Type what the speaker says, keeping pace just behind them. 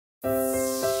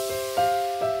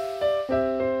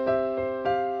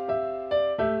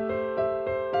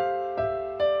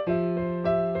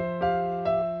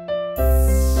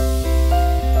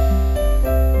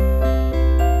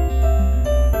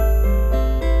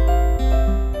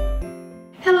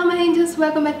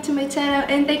welcome back to my channel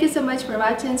and thank you so much for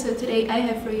watching. So today I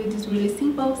have for you this really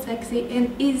simple, sexy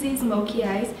and easy smoky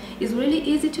eyes. It's really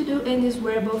easy to do and is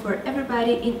wearable for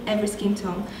everybody in every skin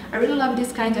tone. I really love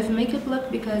this kind of makeup look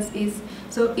because it's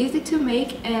so easy to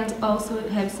make and also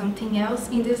have something else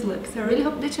in this look. So I really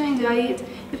hope that you enjoy it.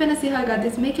 If you want to see how I got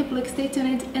this makeup look, stay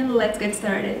tuned and let's get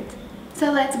started. So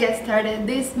let's get started.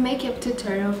 This makeup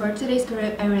tutorial. For today's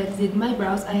tutorial I already did my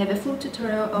brows. I have a full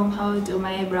tutorial on how to do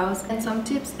my eyebrows and some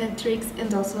tips and tricks,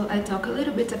 and also I talk a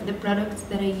little bit of the products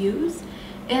that I use.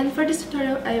 And for this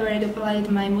tutorial I already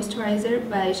applied my moisturizer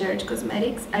by George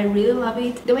Cosmetics. I really love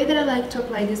it. The way that I like to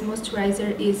apply this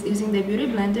moisturizer is using the beauty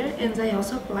blender, and I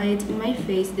also apply it in my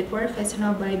face, the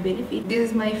POREfessional Benefit. This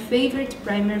is my favorite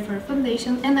primer for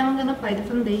foundation, and now I'm gonna apply the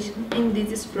foundation, and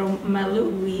this is from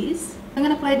Louise. I'm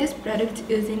gonna apply this product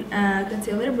using a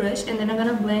concealer brush, and then I'm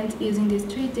gonna blend using this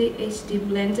 3D HD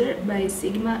blender by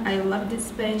Sigma. I love this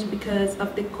sponge because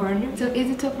of the corner. So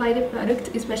easy to apply the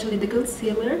product, especially the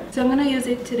concealer. So I'm gonna use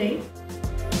it today.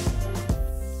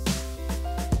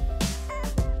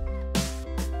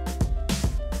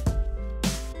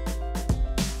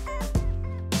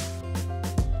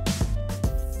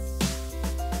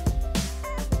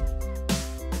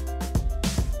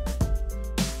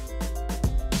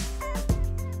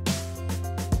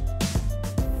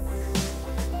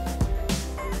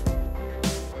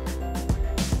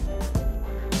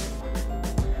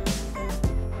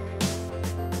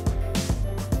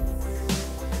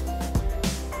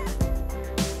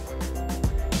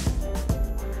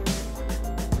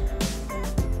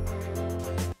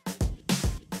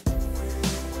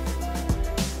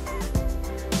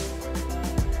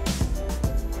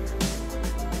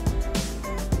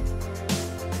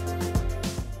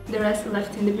 The rest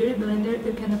left in the beauty blender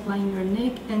you can apply in your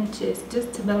neck and chest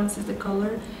just to balance the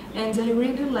color. And I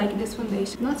really like this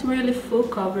foundation. Not really full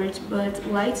coverage, but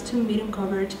light to medium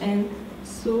coverage and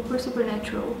super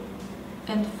natural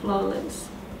and flawless.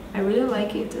 I really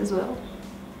like it as well.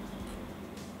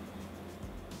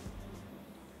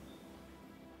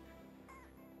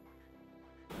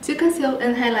 To conceal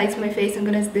and highlight my face, I'm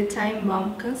gonna use the Time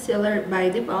Balm Concealer by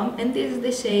the Balm, and this is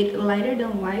the shade Lighter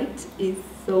Than White. It's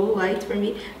so light for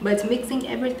me, but mixing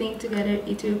everything together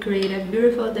it will create a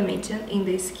beautiful dimension in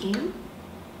the skin.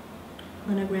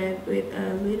 I'm gonna grab with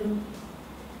a little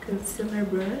concealer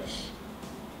brush,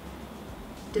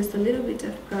 just a little bit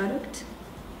of product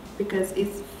because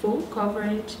it's full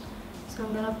coverage, so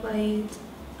I'm gonna apply it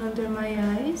under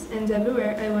my eyes and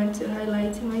everywhere I want to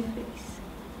highlight in my face.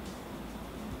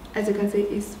 As you can see,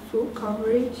 it's full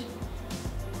coverage.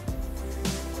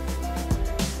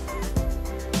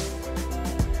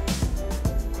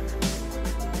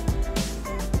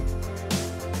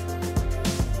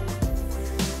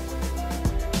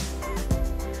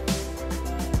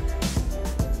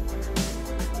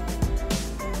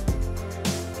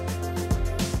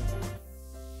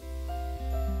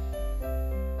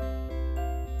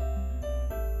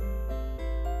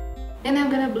 And I'm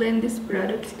gonna blend this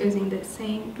product using the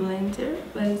same blender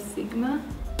by Sigma.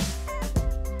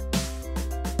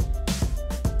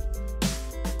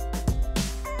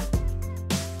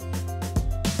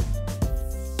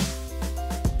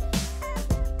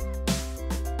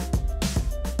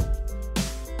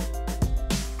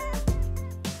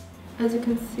 As you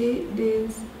can see,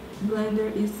 this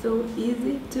blender is so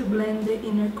easy to blend the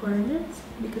inner corners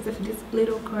because of this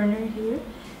little corner here,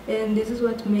 and this is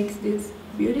what makes this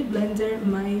beauty blender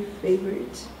my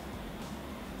favorite.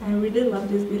 I really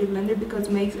love this beauty blender because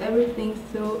it makes everything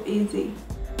so easy.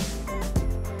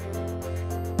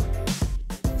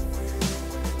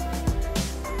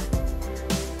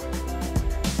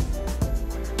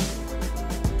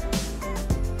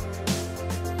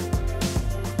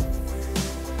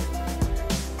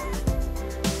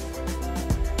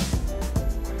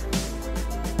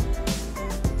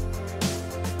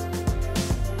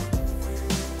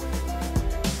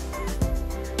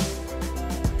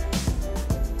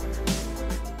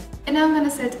 And now I'm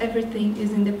gonna set everything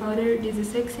using the powder. This is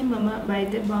Sexy Mama by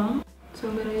the Balm. So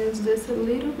I'm gonna use this a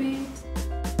little bit.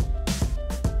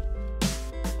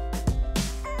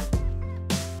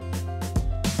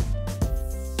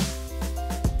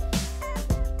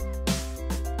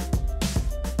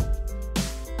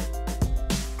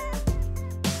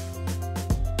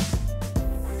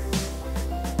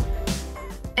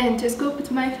 And to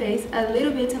sculpt my face a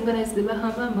little bit, I'm gonna use the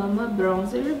Bahama Mama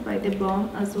bronzer by the Balm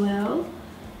as well.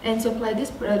 And to apply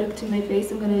this product to my face,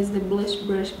 I'm gonna use the blush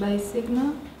brush by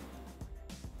Sigma.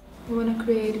 I wanna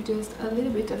create just a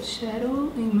little bit of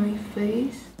shadow in my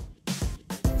face.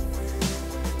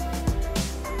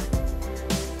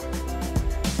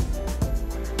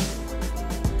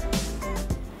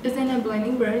 Using a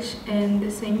blending brush and the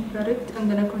same product, I'm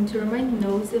gonna contour my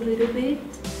nose a little bit.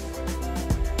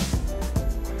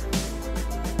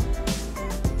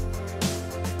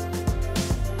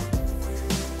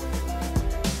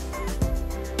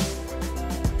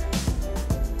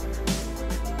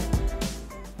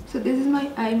 So this is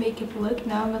my eye makeup look.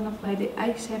 Now I'm gonna apply the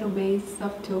eyeshadow base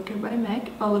Soft Ochre by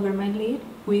MAC all over my lid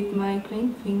with my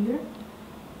clean finger.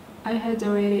 I had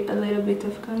already a little bit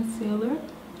of concealer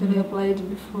that I applied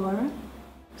before.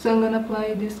 So I'm gonna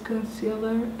apply this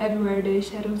concealer everywhere the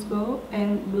shadows go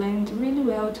and blend really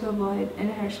well to avoid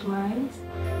any harsh lines.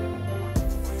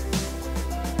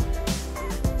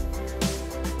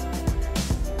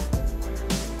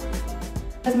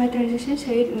 As my transition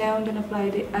shade, now I'm gonna apply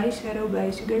the eyeshadow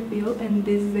by Sugar Peel, and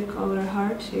this is the color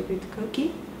Heart Shaped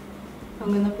Cookie.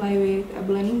 I'm gonna apply with a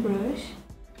blending brush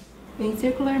in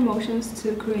circular motions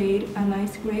to create a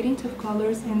nice gradient of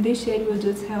colors, and this shade will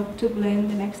just help to blend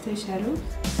the next eyeshadows.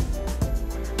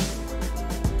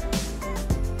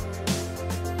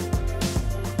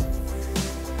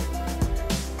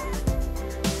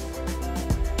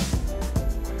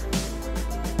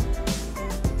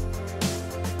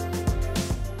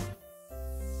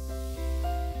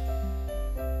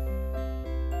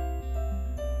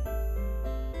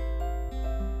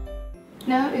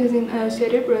 Now using a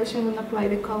shader brush, I'm going to apply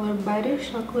the color Bitter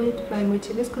Chocolate by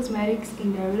Motives Cosmetics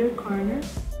in the outer corner.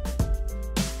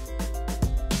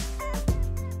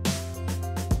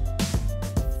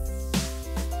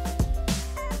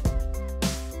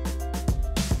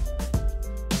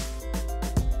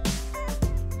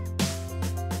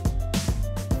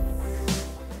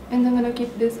 And I'm going to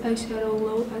keep this eyeshadow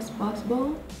low as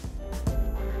possible.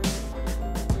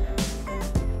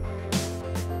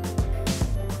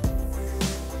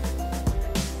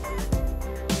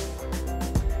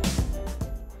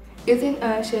 Using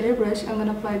a shader brush, I'm going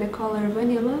to apply the color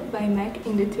Vanilla by MAC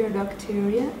in the tear duct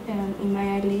area and in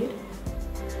my eyelid.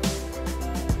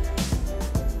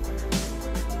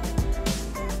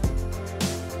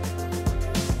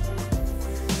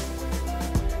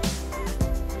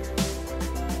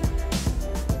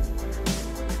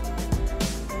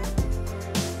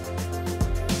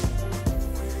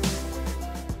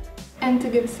 And to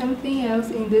give something else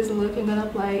in this look, I'm gonna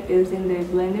apply using the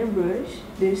blender brush.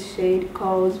 This shade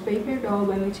called Paper Doll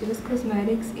by Motives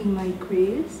Cosmetics in my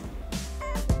crease.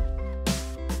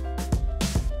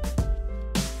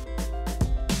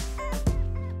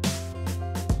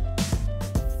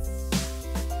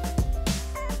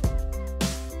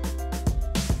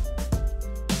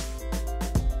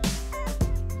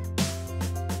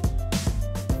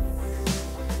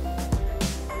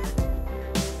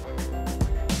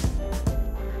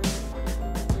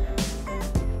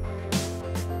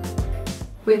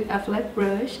 With a flat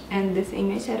brush and the same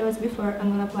eyeshadow as before,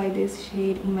 I'm gonna apply this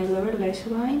shade in my lower lash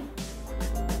line.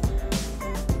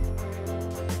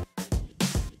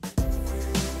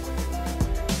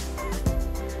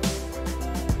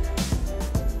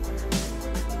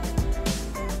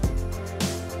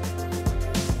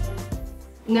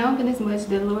 Now I'm gonna smudge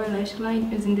the lower lash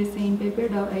line using the same Paper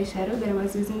Doll eyeshadow that I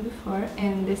was using before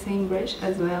and the same brush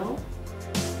as well.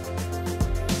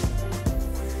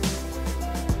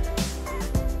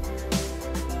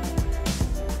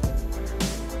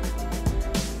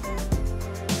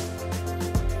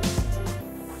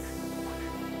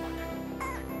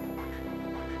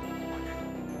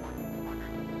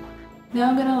 Now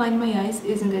I'm gonna line my eyes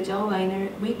using the gel liner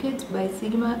Wicked by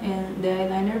Sigma and the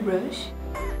eyeliner brush.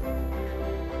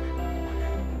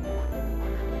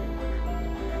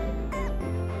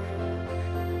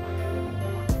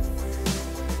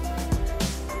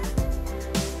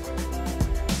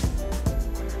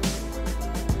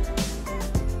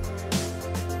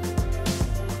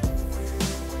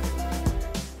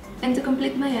 And to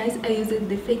complete my eyes, I used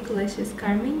the Fake Lashes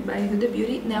Carmen by Huda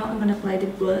Beauty. Now I'm gonna apply the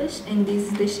blush, and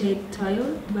this is the shade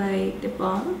Toile by the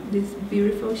Balm. This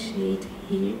beautiful shade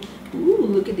here. Ooh,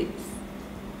 look at this.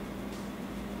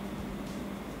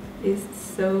 It's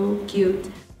so cute.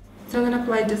 So I'm gonna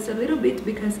apply just a little bit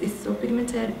because it's so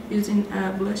pigmented using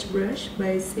a blush brush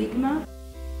by Sigma.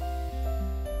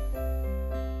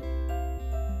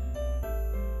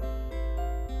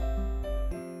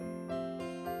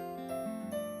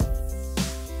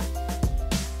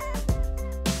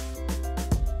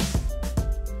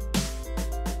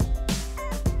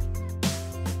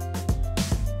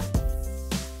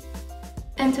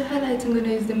 And to highlight, I'm going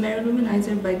to use the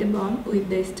Manizer by the Balm with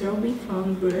the Strawberry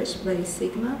Foam brush by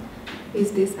Sigma.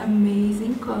 It's this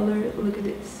amazing color, look at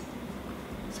this.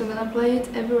 So I'm going to apply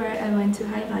it everywhere I want to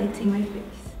highlight in my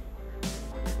face.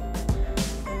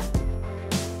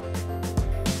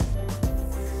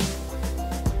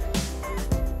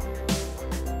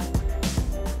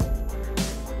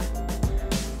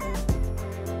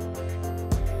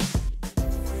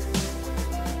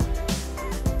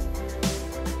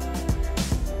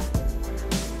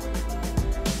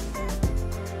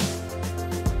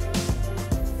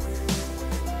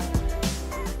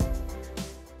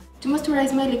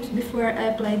 moisturize my lips before I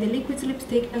apply the liquid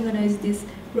lipstick, I'm gonna use this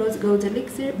Rose Gold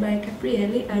Elixir by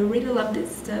Kaprielle. I really love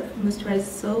this stuff, moisturizes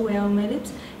so well on my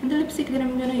lips. And the lipstick that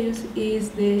I'm gonna use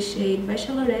is the shade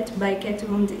Bachelorette by Kat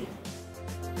Von D.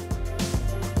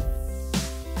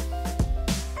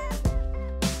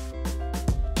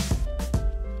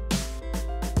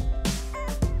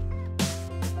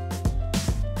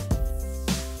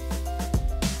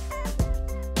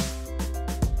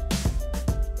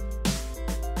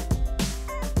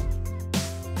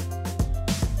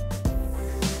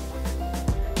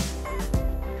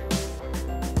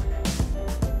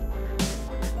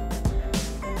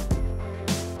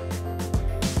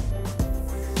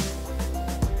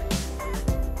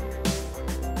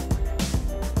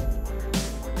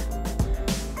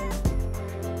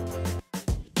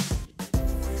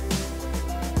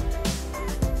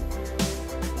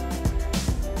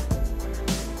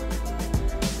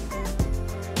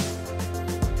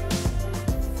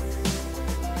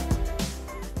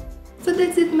 So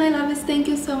that's it, my loves. Thank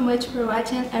you so much for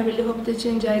watching. I really hope that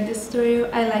you enjoyed this tutorial.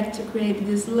 I like to create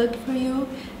this look for you.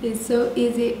 It's so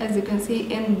easy, as you can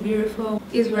see, and beautiful.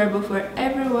 It's wearable for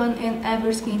everyone and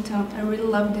every skin tone. I really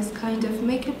love this kind of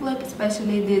makeup look,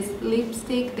 especially this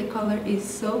lipstick. The color is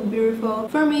so beautiful.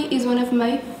 For me, it's one of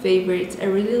my favorites. I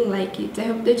really like it. I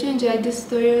hope that you enjoyed this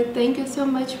tutorial. Thank you so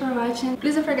much for watching.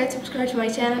 Please don't forget to subscribe to my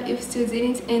channel if you still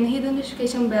didn't, and hit the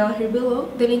notification bell here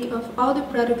below. The link of all the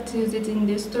products used in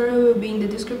this tutorial will be in the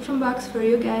description box for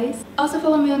you guys. Also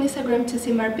follow me on Instagram to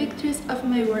see more pictures of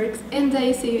my works, and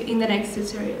I see you in the next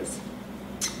tutorials.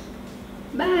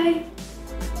 Bye!